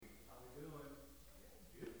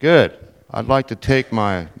Good. I'd like to take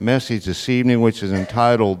my message this evening, which is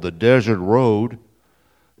entitled The Desert Road.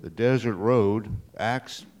 The Desert Road,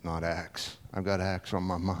 Acts, not Acts. I've got Acts on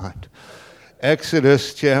my mind.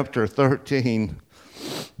 Exodus chapter 13,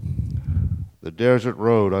 the Desert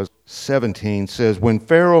Road, 17 says, When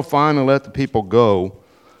Pharaoh finally let the people go,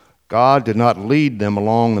 God did not lead them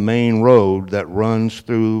along the main road that runs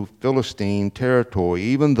through Philistine territory,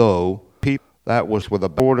 even though that was with a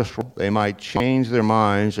border, they might change their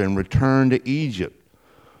minds and return to Egypt.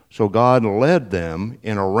 So God led them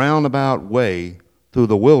in a roundabout way through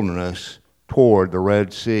the wilderness toward the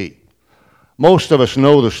Red Sea. Most of us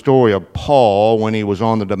know the story of Paul when he was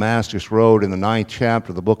on the Damascus Road in the 9th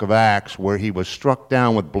chapter of the book of Acts, where he was struck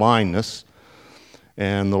down with blindness.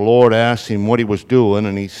 And the Lord asked him what he was doing,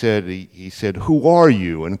 and he said, "Who are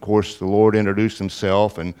you?" And of course, the Lord introduced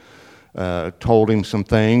himself and told him some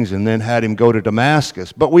things, and then had him go to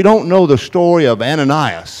Damascus. But we don't know the story of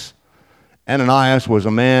Ananias. Ananias was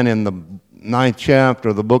a man in the 9th chapter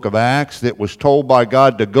of the book of Acts that was told by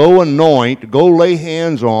God to go anoint, go lay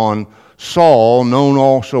hands on Saul, known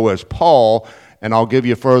also as Paul, and I'll give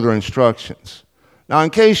you further instructions. Now, in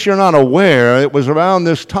case you're not aware, it was around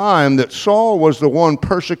this time that Saul was the one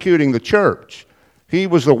persecuting the church. He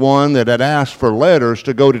was the one that had asked for letters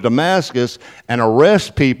to go to Damascus and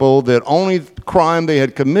arrest people that only crime they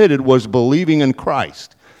had committed was believing in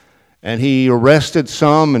Christ. And he arrested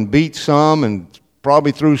some and beat some and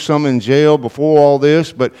probably threw some in jail before all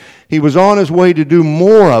this, but he was on his way to do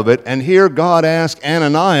more of it, and here God asked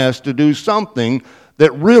Ananias to do something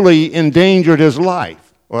that really endangered his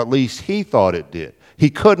life, or at least he thought it did. He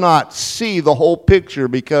could not see the whole picture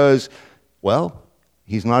because, well,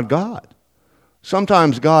 he's not God.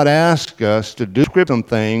 Sometimes God asks us to do some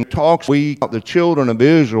things. Talks about the children of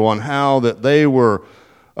Israel and how that they were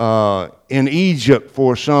in Egypt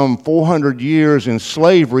for some 400 years in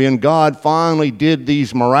slavery, and God finally did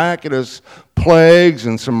these miraculous plagues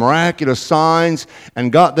and some miraculous signs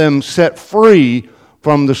and got them set free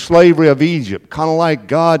from the slavery of Egypt. Kind of like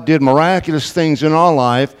God did miraculous things in our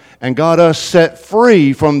life and got us set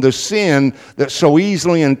free from the sin that so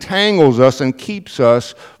easily entangles us and keeps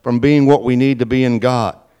us from being what we need to be in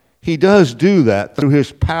God. He does do that through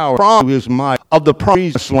His power, through His might of the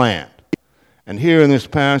promised land. And here in this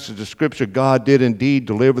passage of Scripture, God did indeed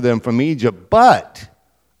deliver them from Egypt, but,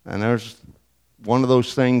 and there's one of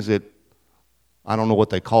those things that, I don't know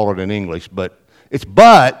what they call it in English, but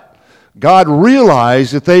God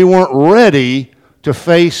realized that they weren't ready to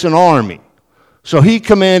face an army. So He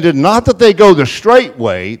commanded not that they go the straight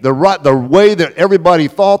way, the way that everybody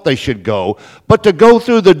thought they should go, but to go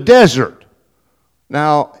through the desert.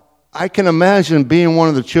 Now, I can imagine being one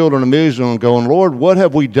of the children of Israel and going, Lord, what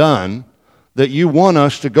have we done that you want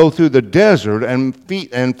us to go through the desert and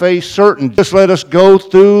face certain, just let us go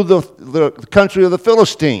through the country of the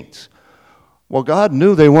Philistines? Well, God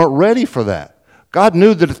knew they weren't ready for that. God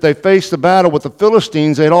knew that if they faced the battle with the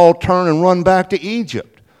Philistines, they'd all turn and run back to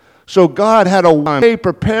Egypt. So God had a way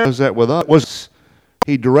prepared that with us.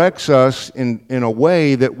 He directs us in a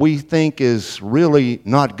way that we think is really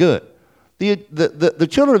not good. The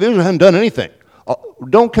children of Israel hadn't done anything.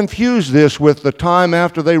 Don't confuse this with the time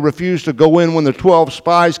after they refused to go in when the 12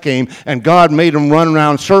 spies came and God made them run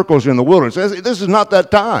around circles in the wilderness. This is not that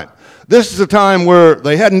time. This is a time where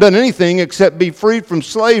they hadn't done anything except be freed from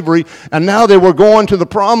slavery, and now they were going to the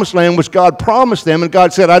promised land, which God promised them, and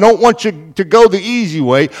God said, I don't want you to go the easy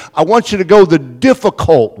way. I want you to go the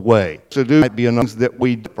difficult way. So there might be enough that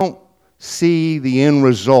we don't see the end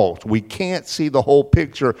result. We can't see the whole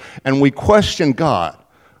picture, and we question God.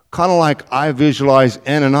 Kind of like I visualize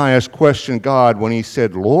Ananias questioned God when he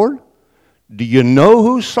said, Lord, do you know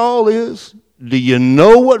who Saul is? Do you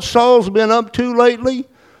know what Saul's been up to lately?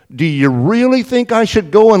 Do you really think I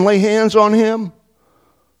should go and lay hands on him?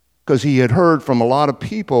 Because he had heard from a lot of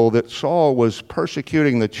people that Saul was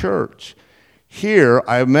persecuting the church. Here,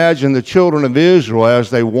 I imagine the children of Israel, as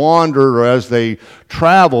they wandered or as they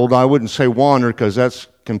traveled, I wouldn't say wandered because that's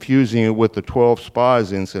confusing it with the 12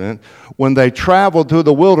 spies incident. When they traveled through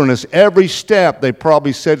the wilderness, every step they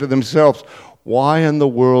probably said to themselves, why in the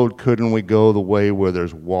world couldn't we go the way where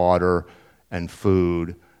there's water and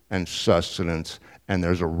food and sustenance and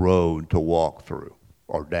there's a road to walk through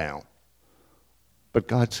or down? But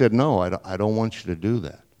God said, no, I don't want you to do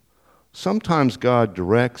that. Sometimes God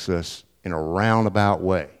directs us in a roundabout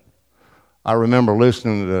way. I remember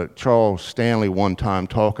listening to Charles Stanley one time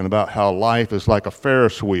talking about how life is like a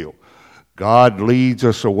Ferris wheel. God leads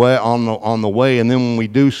us away on the way, and then when we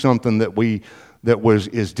do something that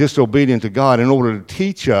is disobedient to God, in order to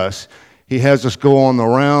teach us, He has us go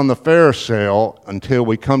around the carousel until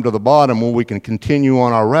we come to the bottom where we can continue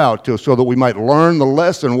on our route so that we might learn the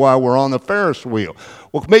lesson while we're on the Ferris wheel.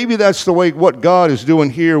 Well, maybe that's the way what God is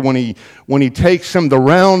doing here when he takes them the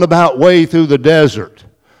roundabout way through the desert.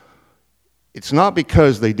 It's not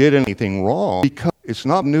because they did anything wrong, because it's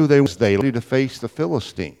not new they was ready to face the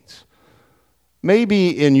Philistines.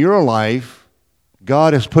 Maybe in your life,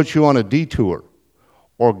 God has put you on a detour,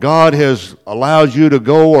 or God has allowed you to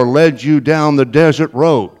go or led you down the desert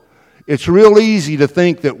road. It's real easy to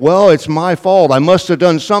think that, well, it's my fault. I must have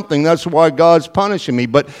done something. That's why God's punishing me.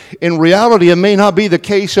 But in reality, it may not be the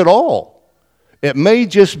case at all. It may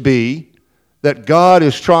just be that God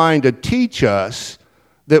is trying to teach us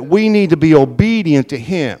that we need to be obedient to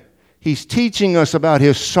Him. He's teaching us about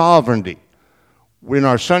His sovereignty. In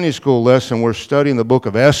our Sunday school lesson, we're studying the book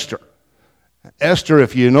of Esther. Esther,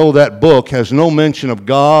 if you know that book, has no mention of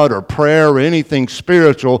God or prayer or anything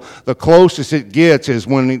spiritual. The closest it gets is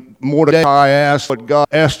when Mordecai asks what God,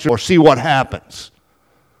 Esther, or see what happens.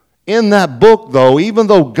 In that book, though, even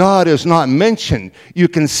though God is not mentioned, you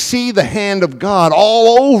can see the hand of God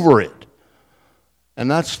all over it.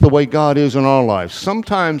 And that's the way God is in our lives.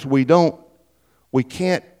 Sometimes we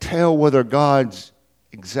can't tell whether God's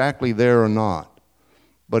exactly there or not.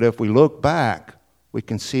 But if we look back, we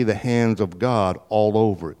can see the hands of God all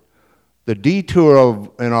over it. The detour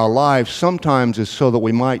in our lives sometimes is so that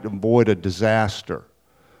we might avoid a disaster.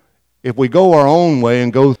 If we go our own way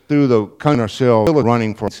and go through the country ourselves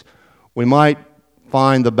running for us, we might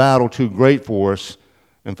find the battle too great for us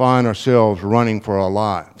and find ourselves running for our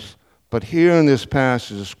lives. But here in this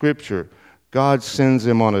passage of Scripture, God sends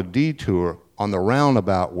them on a detour on the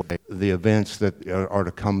roundabout way, the events that are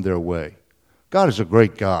to come their way. God is a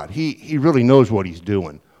great God. He really knows what He's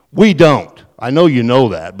doing. We don't. I know you know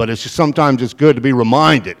that, but it's just sometimes it's good to be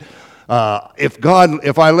reminded. If God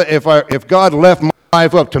left my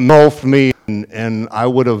life up to me, and I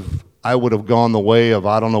would have gone the way of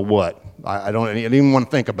I don't know what. I didn't even want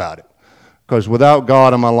to think about it, because without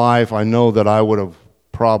God in my life, I know that I would have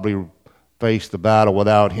probably faced the battle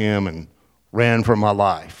without Him and ran for my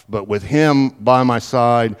life. But with Him by my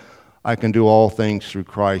side, I can do all things through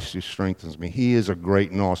Christ who strengthens me. He is a great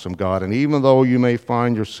and awesome God. And even though you may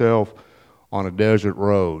find yourself on a desert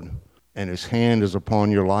road and His hand is upon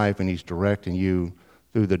your life and He's directing you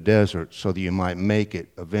through the desert so that you might make it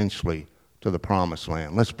eventually to the promised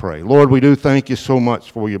land. Let's pray. Lord, we do thank You so much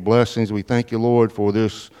for Your blessings. We thank You, Lord, for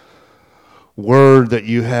this word that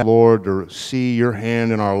You have, Lord, to see Your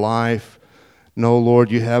hand in our life. No, Lord,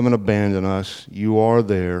 You haven't abandoned us. You are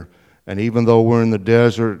there. And even though we're in the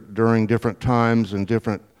desert during different times and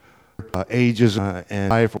different ages and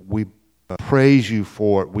life, we praise You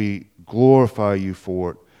for it. We glorify You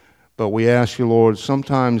for it. But we ask You, Lord,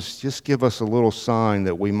 sometimes just give us a little sign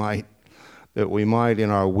that we might in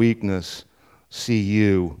our weakness see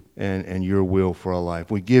You and Your will for our life.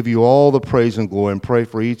 We give You all the praise and glory and pray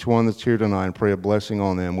for each one that's here tonight and pray a blessing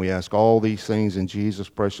on them. We ask all these things in Jesus'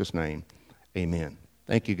 precious name. Amen.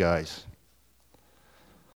 Thank you, guys.